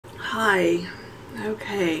Hi.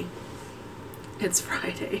 Okay. It's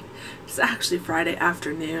Friday. It's actually Friday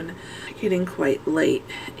afternoon. Getting quite late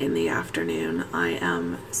in the afternoon. I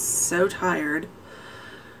am so tired.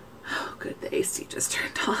 Oh, good. The AC just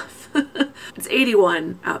turned off. It's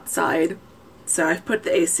 81 outside, so I've put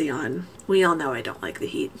the AC on. We all know I don't like the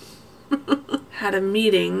heat. Had a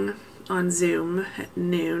meeting on Zoom at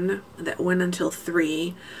noon that went until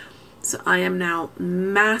 3. So I am now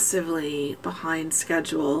massively behind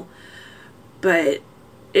schedule, but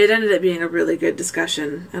it ended up being a really good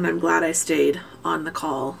discussion, and I'm glad I stayed on the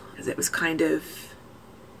call because it was kind of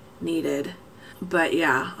needed. But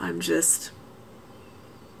yeah, I'm just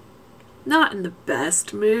not in the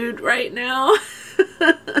best mood right now.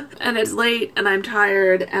 And it's late and I'm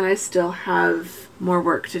tired and I still have more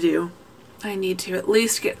work to do. I need to at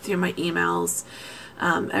least get through my emails.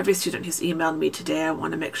 Every student who's emailed me today, I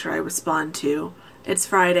want to make sure I respond to. It's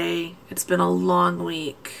Friday. It's been a long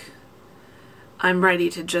week. I'm ready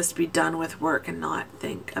to just be done with work and not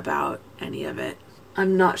think about any of it.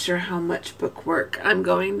 I'm not sure how much book work I'm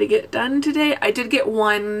going to get done today. I did get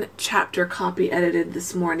 1 chapter copy edited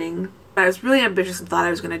this morning. I was really ambitious and thought I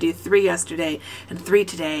was going to do 3 yesterday and 3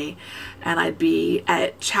 today, and I'd be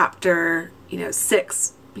at chapter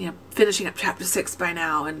 6, finishing up chapter 6 by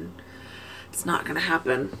now, and it's not going to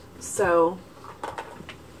happen. So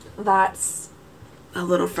that's a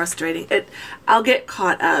little frustrating. I'll get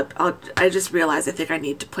caught up. I just realized I think I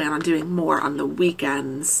need to plan on doing more on the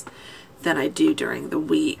weekends than I do during the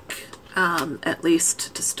week, at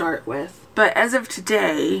least to start with. But as of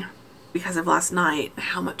today, because of last night,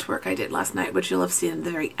 how much work I did last night, which you'll have seen at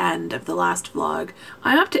the very end of the last vlog,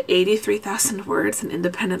 I'm up to 83,000 words in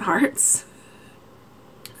Independent Hearts.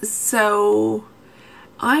 So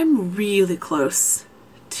I'm really close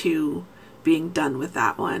to being done with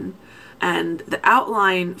that one. And the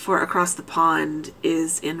outline for Across the Pond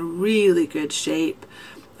is in really good shape.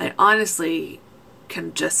 I honestly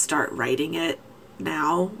can just start writing it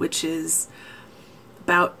now, which is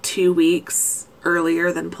about 2 weeks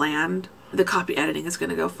earlier than planned. The copy editing is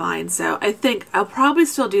going to go fine. So I think I'll probably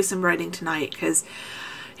still do some writing tonight, because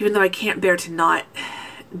even though I can't bear to not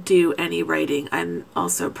do any writing, I'm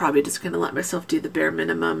also probably just going to let myself do the bare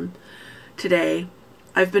minimum today.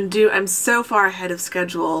 I'm so far ahead of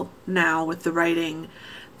schedule now with the writing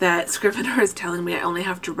that Scrivener is telling me I only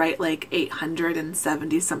have to write like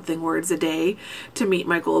 870 something words a day to meet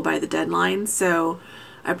my goal by the deadline. So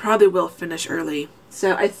I probably will finish early.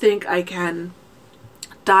 So I think I can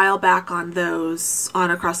dial back on those,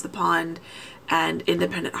 on Across the Pond and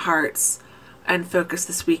Independent Hearts, and focus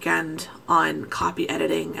this weekend on copy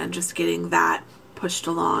editing and just getting that pushed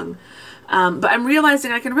along. But I'm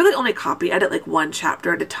realizing I can really only copy edit like 1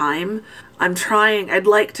 chapter at a time. I'd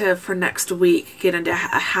like to, for next week, get into a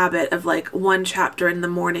habit of like 1 chapter in the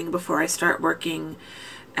morning before I start working,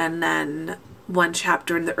 and then 1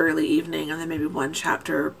 chapter in the early evening, and then maybe 1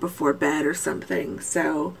 chapter before bed or something.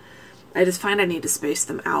 So I just find I need to space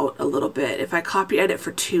them out a little bit. If I copy edit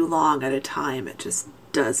for too long at a time, it just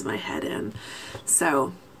does my head in.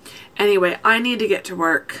 So anyway, I need to get to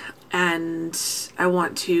work, and I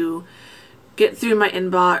want to get through my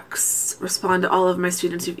inbox, respond to all of my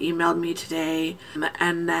students who've emailed me today,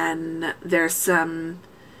 and then there's some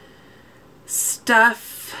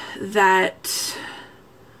stuff that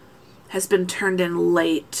has been turned in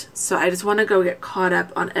late, so I just want to go get caught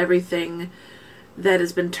up on everything that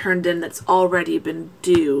has been turned in that's already been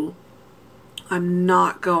due. I'm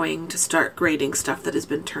not going to start grading stuff that has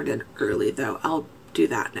been turned in early, though. I'll do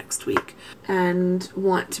that next week. And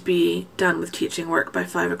want to be done with teaching work by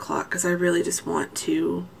 5 o'clock, because I really just want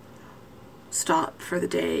to stop for the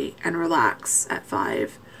day and relax at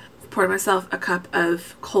 5. Poured myself a cup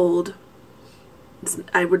of cold,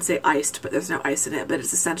 I would say iced, but there's no ice in it, but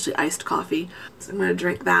it's essentially iced coffee. So I'm going to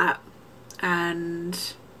drink that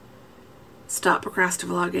and stop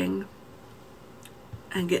procrastinating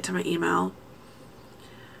and get to my email.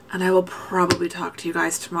 And I will probably talk to you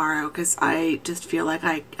guys tomorrow, because I just feel like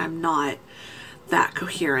I'm not that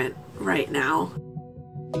coherent right now.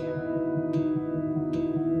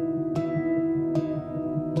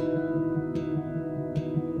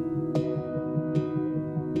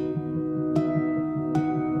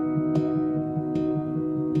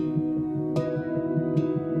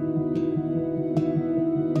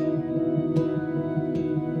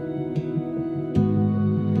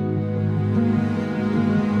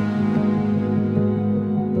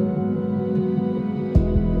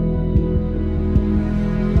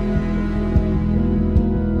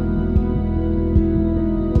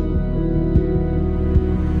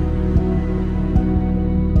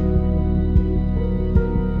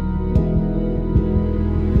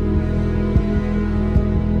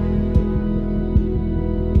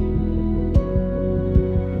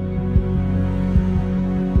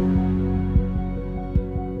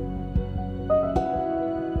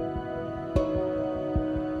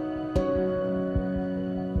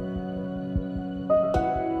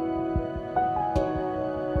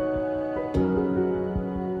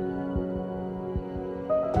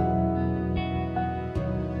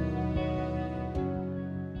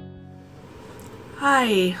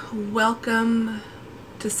 Hi, welcome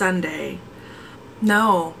to Sunday.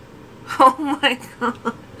 No. Oh my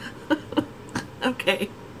god. Okay,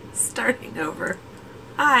 starting over.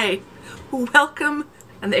 Hi, welcome,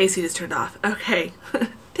 and the AC just turned off. Okay,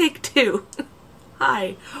 take two.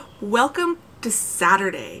 Hi, welcome to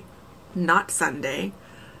Saturday, not Sunday.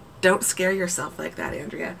 Don't scare yourself like that,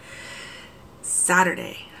 Andrea.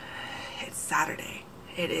 Saturday. It's Saturday.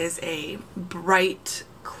 It is a bright,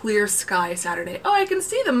 clear sky Saturday. Oh, I can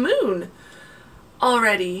see the moon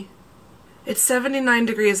already. It's 79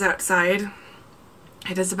 degrees outside.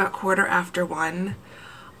 It is about 1:15.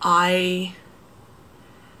 I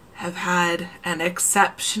have had an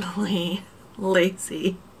exceptionally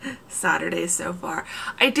lazy Saturday so far.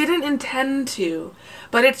 I didn't intend to,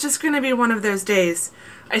 but it's just going to be one of those days.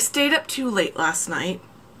 I stayed up too late last night.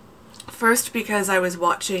 First because I was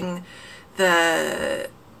watching the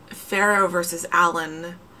Pharaoh versus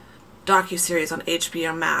Allen docuseries on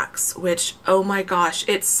HBO Max, which, oh my gosh,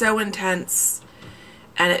 it's so intense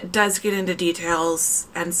and it does get into details,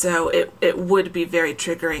 and so it would be very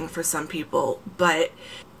triggering for some people, but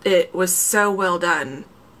it was so well done.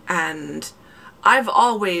 And I've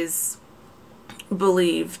always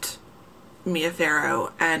believed Mia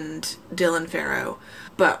Farrow and Dylan Farrow,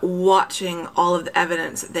 but watching all of the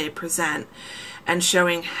evidence that they present and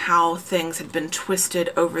showing how things had been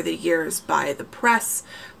twisted over the years by the press,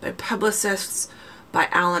 by publicists, by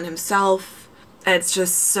Alan himself, it's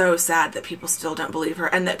just so sad that people still don't believe her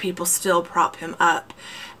and that people still prop him up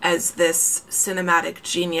as this cinematic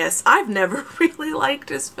genius. I've never really liked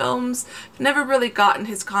his films, never really gotten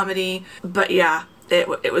his comedy, but yeah,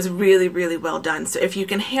 it was really, really well done. So if you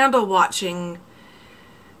can handle watching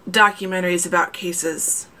documentaries about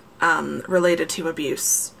cases related to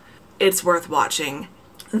abuse, it's worth watching.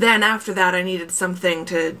 Then after that, I needed something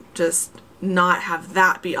to just not have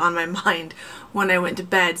that be on my mind when I went to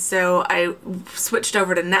bed, so I switched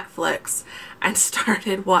over to Netflix and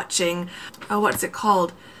started watching, oh, what's it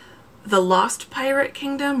called? The Lost Pirate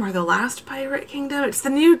Kingdom, or The Last Pirate Kingdom? It's the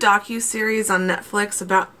new docu-series on Netflix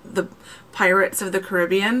about the pirates of the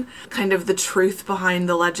Caribbean, kind of the truth behind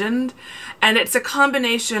the legend. And it's a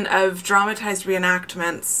combination of dramatized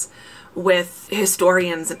reenactments with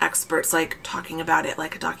historians and experts like talking about it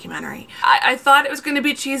like a documentary. I thought it was going to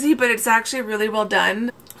be cheesy, but it's actually really well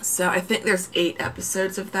done. So I think there's 8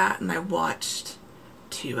 episodes of that, and I watched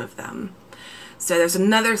 2 of them. So there's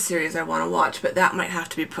another series I want to watch, but that might have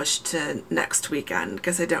to be pushed to next weekend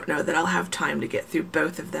because I don't know that I'll have time to get through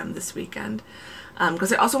both of them this weekend.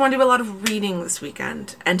 Because I also want to do a lot of reading this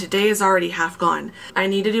weekend, and today is already half gone. I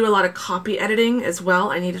need to do a lot of copy editing as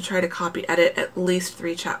well. I need to try to copy edit at least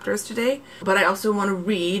 3 chapters today, but I also want to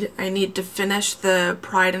read. I need to finish the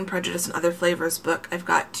Pride and Prejudice and Other Flavors book. I've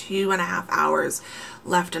got 2.5 hours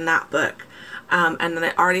left in that book, and then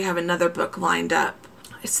I already have another book lined up.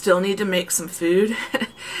 I still need to make some food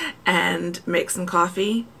and make some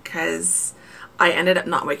coffee because I ended up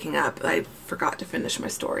not waking up. I forgot to finish my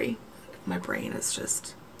story. My brain is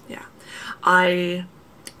just, yeah. I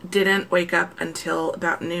didn't wake up until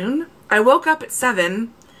about noon. I woke up at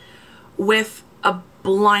 7 with a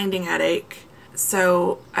blinding headache.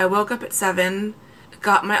 So I woke up at 7,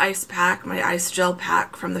 got my ice pack, my ice gel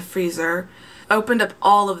pack from the freezer, opened up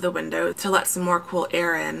all of the windows to let some more cool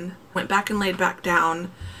air in, went back and laid back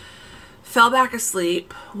down, fell back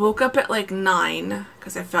asleep, woke up at like 9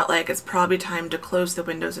 because I felt like it's probably time to close the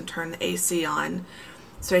windows and turn the AC on.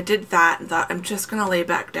 So I did that and thought I'm just gonna lay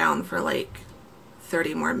back down for like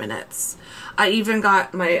 30 more minutes. I even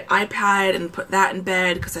got my iPad and put that in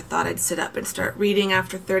bed because I thought I'd sit up and start reading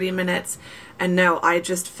after 30 minutes. And no, I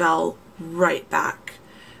just fell right back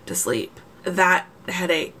to sleep. That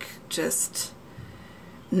headache just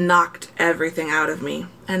knocked everything out of me.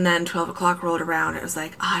 And then 12 o'clock rolled around. It was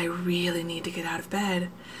like, I really need to get out of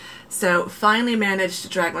bed. So finally managed to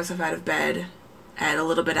drag myself out of bed at a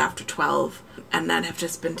little bit after 12, and then have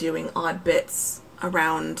just been doing odd bits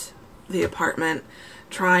around the apartment,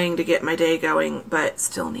 trying to get my day going, but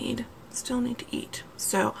still need to eat.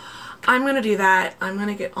 So I'm gonna do that. I'm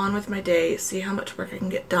gonna get on with my day, see how much work I can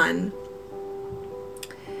get done,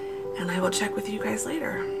 and I will check with you guys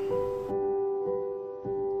later.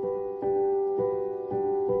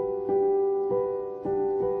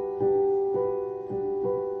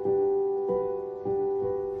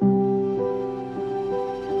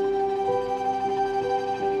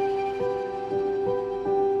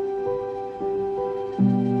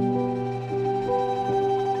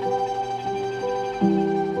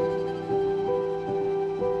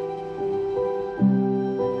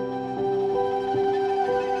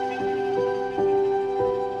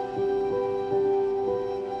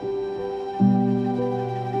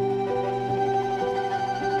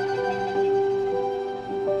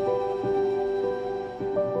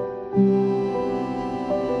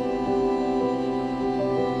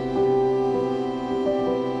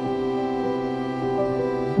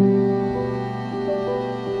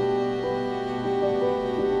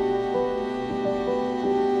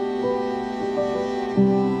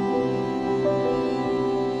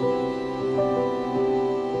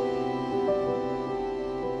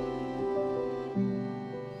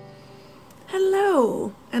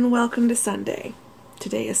 Hello, and welcome to Sunday.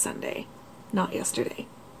 Today is Sunday, not yesterday,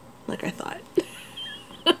 like I thought.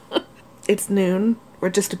 It's noon, or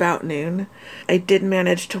just about noon. I did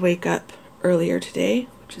manage to wake up earlier today,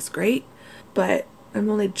 which is great, but I'm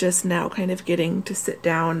only just now kind of getting to sit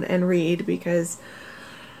down and read because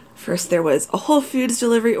first there was a Whole Foods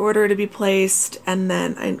delivery order to be placed, and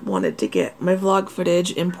then I wanted to get my vlog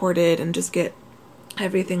footage imported and just get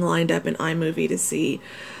everything lined up in iMovie to see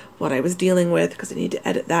what I was dealing with because I need to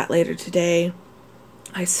edit that later today.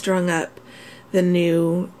 I strung up the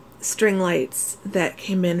new string lights that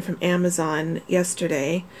came in from Amazon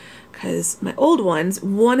yesterday because my old ones,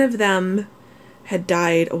 one of them had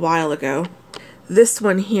died a while ago. This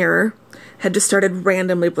one here had just started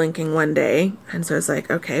randomly blinking one day, and so I was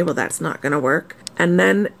like, okay, well that's not gonna work. And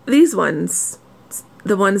then these ones,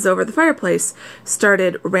 the ones over the fireplace,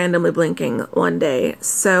 started randomly blinking one day,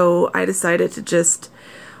 so I decided to just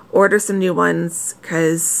order some new ones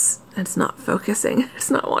because it's not focusing.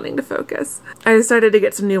 It's not wanting to focus. I decided to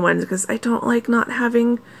get some new ones because I don't like not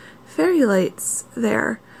having fairy lights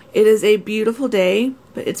there. It is a beautiful day,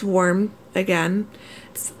 but it's warm again.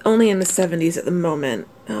 It's only in the 70s at the moment,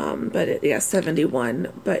 yeah,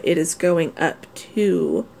 71, but it is going up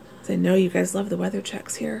to, I know you guys love the weather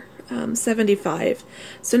checks here, 75.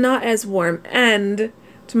 So not as warm. And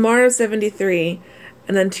tomorrow 73.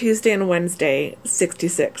 And then Tuesday and Wednesday,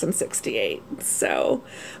 66 and 68. So,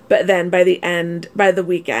 but then by the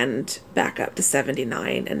weekend, back up to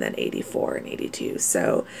 79 and then 84 and 82.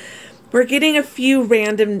 So we're getting a few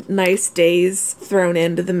random nice days thrown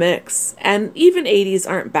into the mix. And even 80s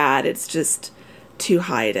aren't bad. It's just too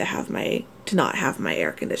high to not have my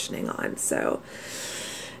air conditioning on. So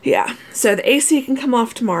yeah, so the AC can come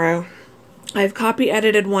off tomorrow. I've copy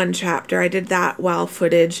edited one chapter. I did that while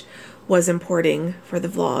footage was importing for the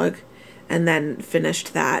vlog, and then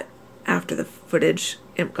finished that after the footage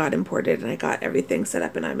got imported and I got everything set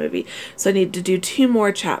up in iMovie. So I need to do 2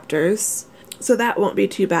 more chapters, so that won't be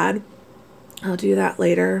too bad. I'll do that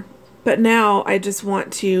later. But now I just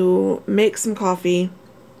want to make some coffee,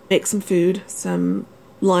 make some food, some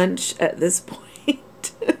lunch at this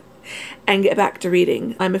point, and get back to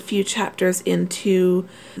reading. I'm a few chapters into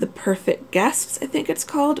The Perfect Guests, I think it's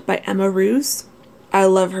called, by Emma Ruse. I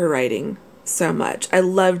love her writing so much. I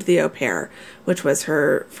loved The Au Pair, which was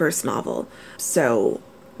her first novel. So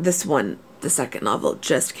this one, the second novel,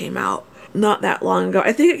 just came out not that long ago.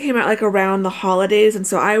 I think it came out like around the holidays, and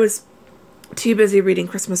so I was too busy reading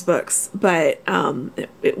Christmas books, but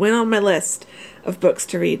it went on my list of books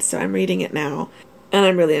to read, so I'm reading it now, and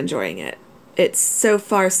I'm really enjoying it. It's so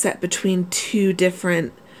far set between 2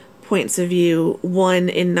 different points of view, one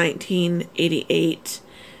in 1988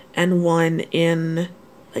 and one in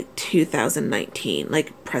like 2019,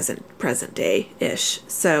 like present day-ish.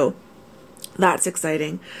 So that's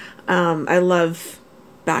exciting. I love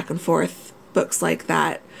back and forth books like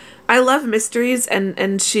that. I love mysteries,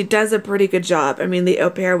 and she does a pretty good job. I mean, The Au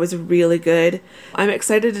Pair was really good. I'm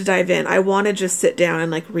excited to dive in. I want to just sit down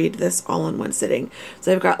and like read this all in one sitting.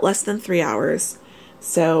 So I've got less than 3 hours.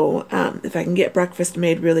 So if I can get breakfast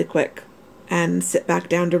made really quick and sit back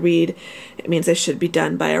down to read, it means I should be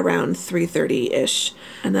done by around 3:30-ish.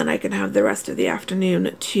 And then I can have the rest of the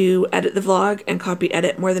afternoon to edit the vlog and copy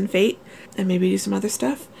edit More Than Fate and maybe do some other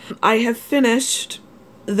stuff. I have finished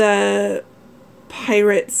the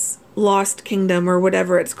Pirates Lost Kingdom or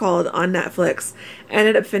whatever it's called on Netflix. I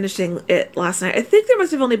ended up finishing it last night. I think there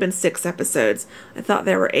must have only been 6 episodes. I thought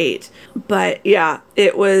there were 8. But yeah,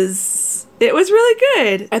 it was really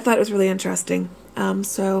good. I thought it was really interesting.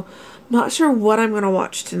 So not sure what I'm going to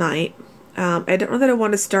watch tonight. I don't know that I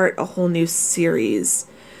want to start a whole new series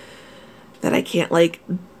that I can't like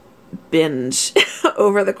binge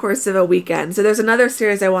over the course of a weekend. So there's another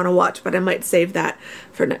series I want to watch, but I might save that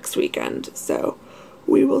for next weekend. So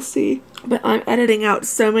we will see. But I'm editing out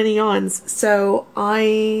so many yawns, so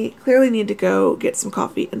I clearly need to go get some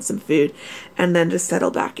coffee and some food and then just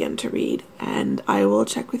settle back in to read. And I will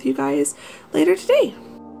check with you guys later today.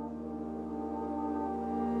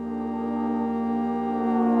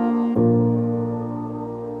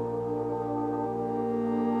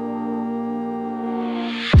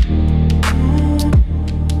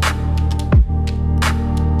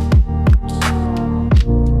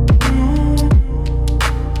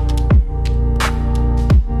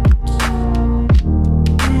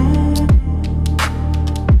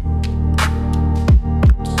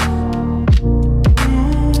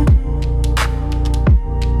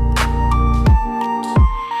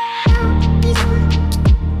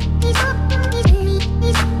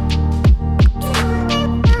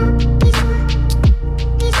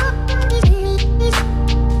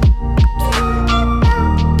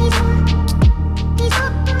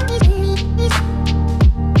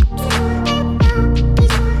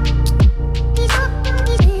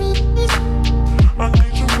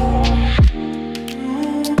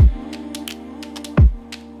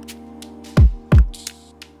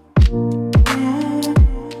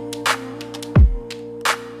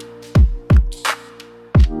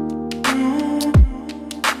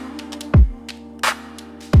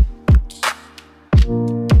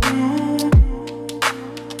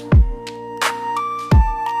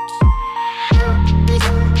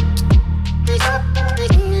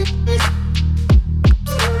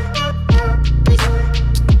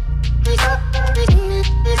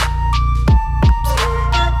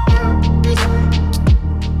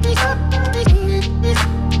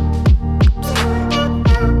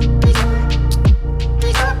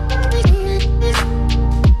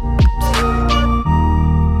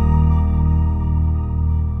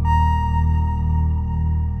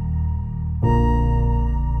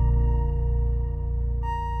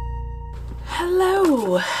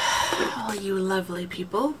 lovely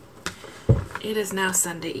people. It is now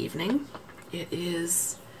Sunday evening. It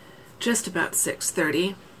is just about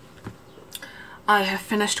 6:30. I have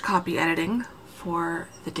finished copy editing for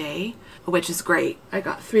the day, which is great. I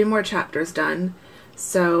got 3 more chapters done,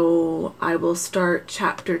 so I will start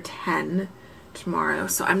chapter 10 tomorrow.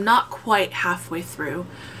 So I'm not quite halfway through,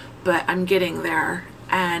 but I'm getting there.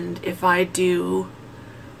 And if I do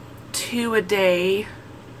 2 a day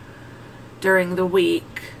during the week,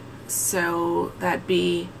 so that'd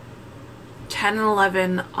be 10 and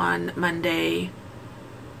 11 on Monday,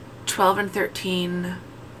 12 and 13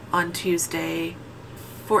 on Tuesday,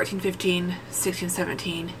 14, 15, 16,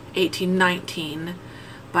 17, 18, 19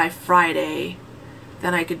 by Friday,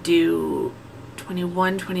 then I could do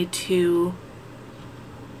 21, 22,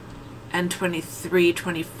 and 23,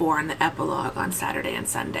 24 in the epilogue on Saturday and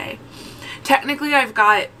Sunday. Technically, I've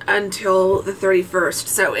got until the 31st,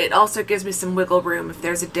 so it also gives me some wiggle room if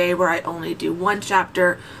there's a day where I only do 1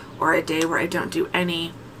 chapter or a day where I don't do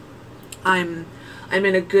any. I'm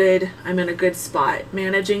in a good spot.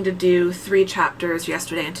 Managing to do 3 chapters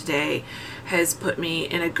yesterday and today has put me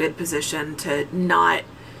in a good position to not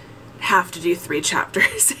have to do 3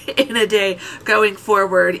 chapters in a day going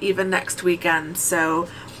forward, even next weekend. So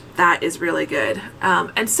that is really good.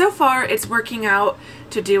 And so far it's working out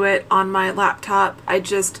to do it on my laptop.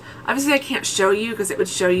 Obviously I can't show you because it would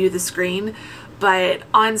show you the screen, but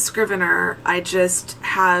on Scrivener I just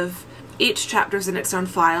have each chapter's in its own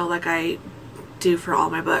file like I do for all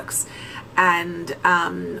my books, and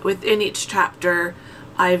within each chapter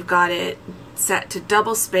I've got it set to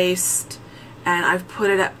double spaced, and I've put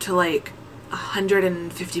it up to like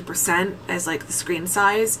 150% as like the screen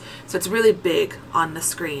size, so it's really big on the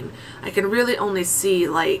screen. I can really only see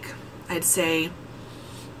like, I'd say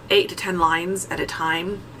 8 to 10 lines at a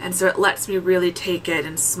time, and so it lets me really take it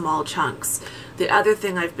in small chunks. The other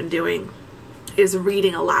thing I've been doing is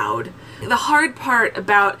reading aloud. The hard part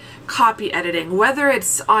about copy editing, whether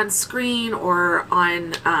it's on screen or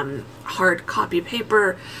on hard copy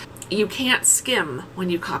paper, you can't skim when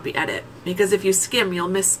you copy edit, because if you skim you'll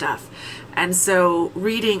miss stuff. And so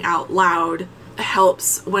reading out loud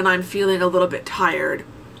helps when I'm feeling a little bit tired,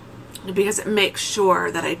 because it makes sure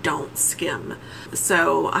that I don't skim.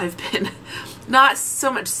 So I've been not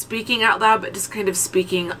so much speaking out loud, but just kind of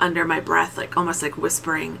speaking under my breath, like almost like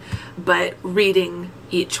whispering, but reading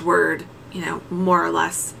each word, you know, more or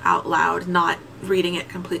less out loud, not reading it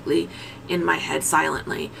completely in my head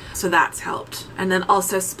silently. So that's helped. And then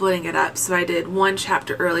also splitting it up. So I did 1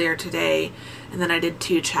 chapter earlier today, and then I did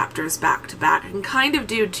 2 chapters back to back. I can kind of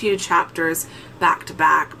do 2 chapters back to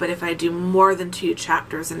back, but if I do more than 2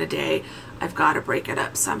 chapters in a day, I've got to break it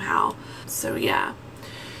up somehow. So yeah.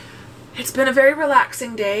 It's been a very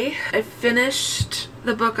relaxing day. I finished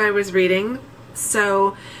the book I was reading.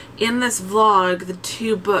 So in this vlog, the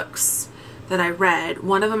 2 books that I read,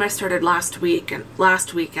 one of them I started last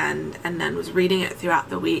weekend, and then was reading it throughout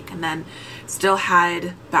the week, and then still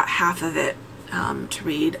had about half of it to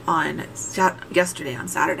read on yesterday on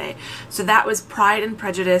Saturday. So that was Pride and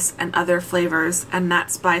Prejudice and Other Flavors, and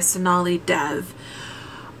that's by Sonali Dev.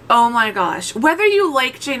 Oh my gosh, whether you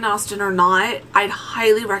like Jane Austen or not, I'd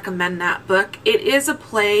highly recommend that book. It is a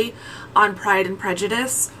play on Pride and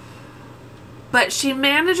Prejudice, but she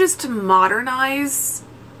manages to modernize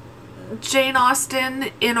Jane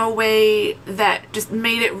Austen in a way that just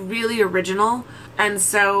made it really original, and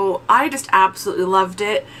so I just absolutely loved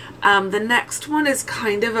it. The next one is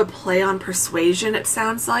kind of a play on persuasion, it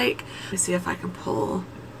sounds like. Let me see if I can pull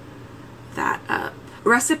that up.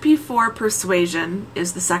 Recipe for Persuasion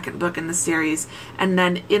is the second book in the series, and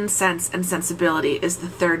then Incense and Sensibility is the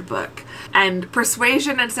third book. And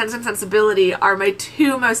Persuasion and Sense and Sensibility are my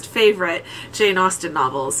 2 most favorite Jane Austen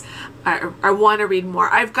novels. I want to read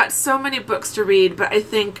more. I've got so many books to read, but I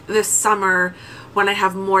think this summer, when I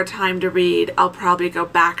have more time to read, I'll probably go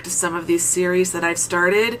back to some of these series that I've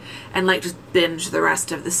started and like just binge the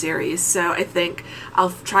rest of the series. So I think I'll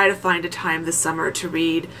try to find a time this summer to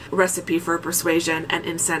read Recipe for Persuasion and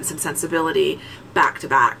Incense and Sensibility back to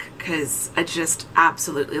back, because I just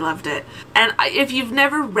absolutely loved it. And if you've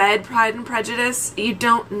never read Pride and Prejudice, you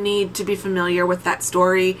don't need to be familiar with that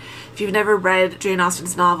story. If you've never read Jane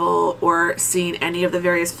Austen's novel or seen any of the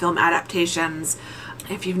various film adaptations,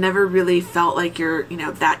 if you've never really felt like you're, you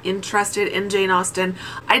know, that interested in Jane Austen,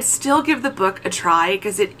 I'd still give the book a try,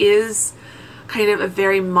 because it is kind of a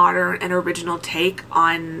very modern and original take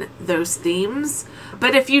on those themes.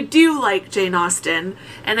 But if you do like Jane Austen,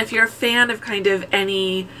 and if you're a fan of kind of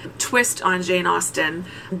any twist on Jane Austen,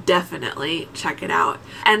 definitely check it out.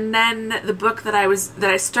 And then the book that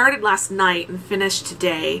I started last night and finished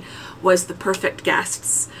today was The Perfect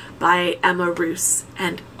Guests by Emma Roos.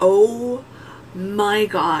 And oh my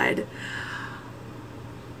God,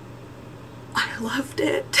 I loved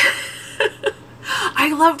it.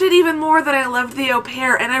 I loved it even more than I loved The Au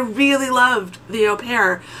Pair, and I really loved The Au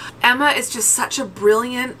Pair. Emma is just such a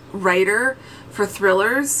brilliant writer for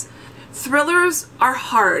thrillers. Thrillers are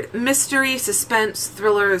hard. Mystery, suspense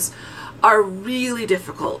thrillers are really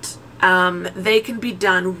difficult. They can be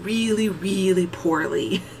done really, really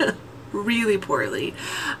poorly. Really poorly.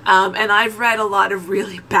 And I've read a lot of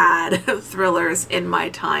really bad thrillers in my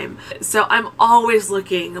time. So I'm always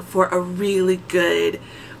looking for a really good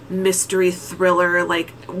mystery thriller, like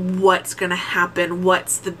what's gonna happen,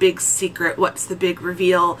 what's the big secret, what's the big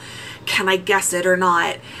reveal, can I guess it or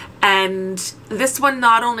not? And this one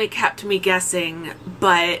not only kept me guessing,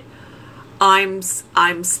 but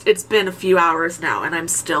it's been a few hours now and I'm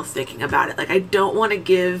still thinking about it. Like, I don't want to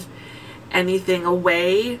give anything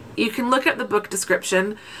away. You can look at the book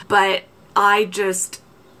description, but I just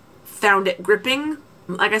found it gripping.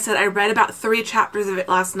 Like I said, I read about 3 chapters of it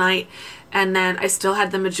last night, and then I still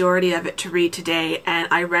had the majority of it to read today, and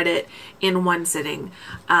I read it in one sitting.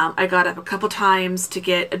 I got up a couple times to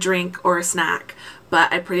get a drink or a snack,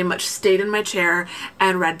 but I pretty much stayed in my chair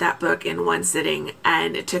and read that book in one sitting,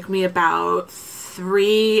 and it took me about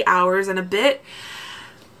 3 hours and a bit.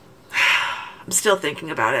 I'm still thinking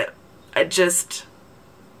about it.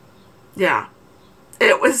 Yeah.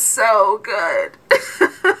 It was so good.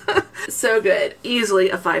 So good. Easily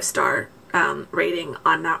a 5-star rating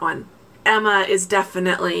on that one. Emma is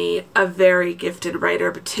definitely a very gifted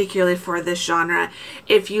writer, particularly for this genre.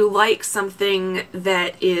 If you like something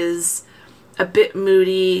that is a bit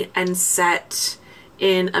moody and set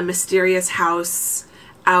in a mysterious house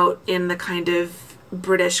out in the kind of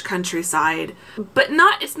British countryside, but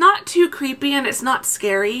it's not too creepy and it's not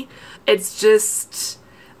scary. It's just,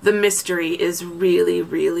 the mystery is really,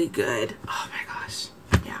 really good. Oh my gosh.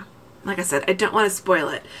 Yeah. Like I said, I don't want to spoil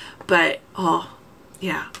it, but oh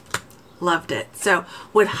yeah, loved it. So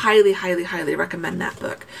would highly, highly, highly recommend that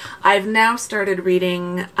book. I've now started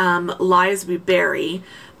reading Lies We Bury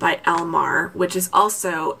by Elmar, which is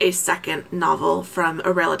also a second novel from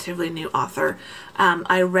a relatively new author.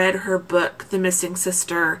 I read her book, The Missing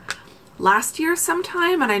Sister, last year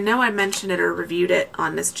sometime, and I know I mentioned it or reviewed it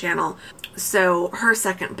on this channel. So her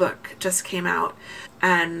second book just came out,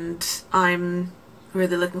 and I'm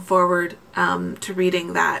really looking forward to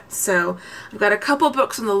reading that. So I've got a couple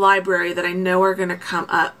books in the library that I know are going to come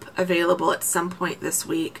up available at some point this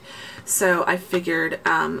week. So I figured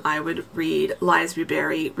I would read Lies We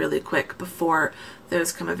Bury really quick before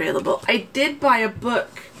those come available. I did buy a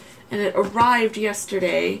book and it arrived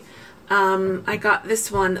yesterday. I got this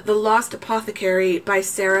one, The Lost Apothecary by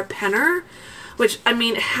Sarah Penner, which, I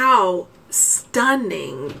mean, how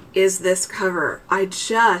stunning is this cover? And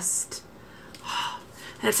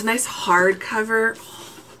it's a nice hardcover.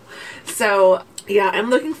 So yeah, I'm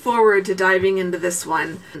looking forward to diving into this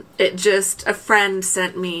one. A friend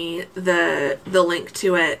sent me the link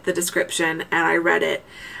to it, the description, and I read it.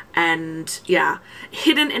 And yeah,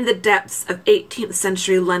 hidden in the depths of 18th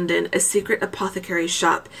century London, a secret apothecary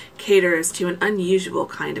shop caters to an unusual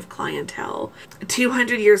kind of clientele.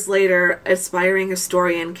 200 years later, aspiring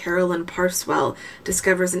historian Carolyn Parswell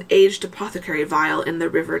discovers an aged apothecary vial in the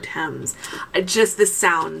River Thames. This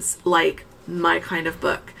sounds like my kind of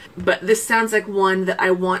book. But this sounds like one that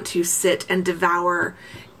I want to sit and devour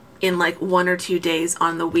in like 1 or 2 days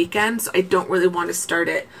on the weekend. So I don't really want to start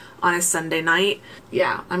it on a Sunday night.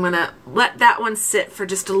 Yeah, I'm gonna let that one sit for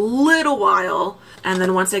just a little while, and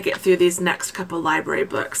then once I get through these next couple library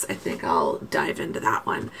books, I think I'll dive into that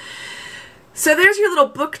one. So there's your little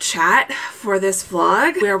book chat for this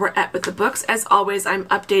vlog, where we're at with the books. As always, I'm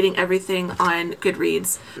updating everything on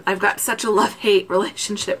Goodreads. I've got such a love-hate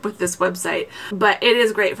relationship with this website, but it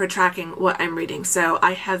is great for tracking what I'm reading. So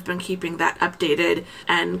I have been keeping that updated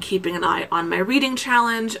and keeping an eye on my reading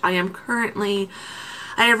challenge. I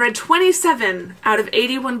have read 27 out of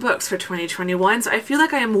 81 books for 2021, so I feel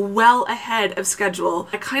like I am well ahead of schedule.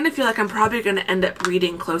 I kind of feel like I'm probably going to end up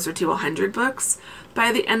reading closer to 100 books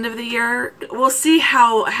by the end of the year. We'll see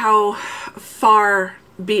how far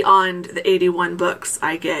beyond the 81 books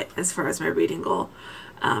I get as far as my reading goal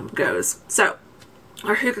goes. So,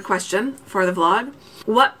 our hookah question for the vlog.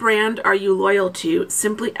 What brand are you loyal to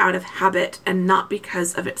simply out of habit and not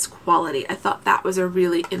because of its quality? I thought that was a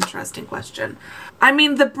really interesting question. I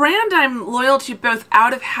mean, the brand I'm loyal to both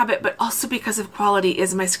out of habit but also because of quality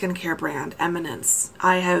is my skincare brand, Eminence.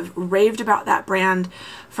 I have raved about that brand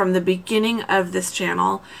from the beginning of this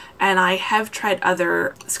channel, and I have tried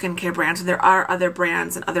other skincare brands. There are other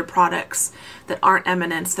brands and other products that aren't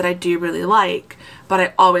Eminence that I do really like, but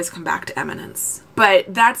I always come back to Eminence.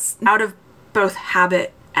 But that's out of both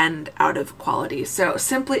habit and out of quality. So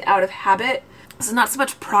simply out of habit, so not so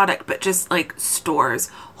much product, but just like stores.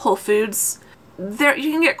 Whole Foods, there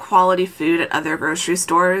you can get quality food at other grocery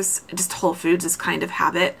stores. Just Whole Foods is kind of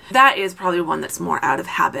habit. That is probably one that's more out of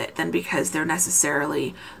habit than because they're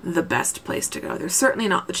necessarily the best place to go. They're certainly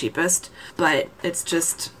not the cheapest, but it's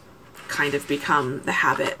just kind of become the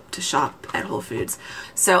habit to shop at Whole Foods.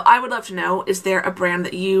 So I would love to know, is there a brand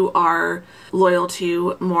that you are loyal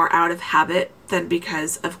to more out of habit than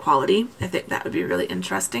because of quality? I think that would be really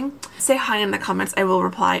interesting. Say hi in the comments. I will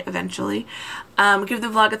reply eventually. Give the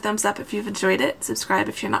vlog a thumbs up if you've enjoyed it. Subscribe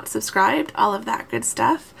if you're not subscribed. All of that good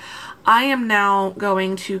stuff. I am now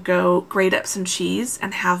going to go grate up some cheese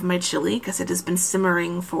and have my chili because it has been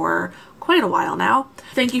simmering for quite a while now.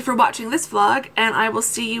 Thank you for watching this vlog, and I will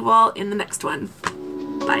see you all in the next one.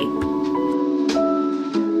 Bye.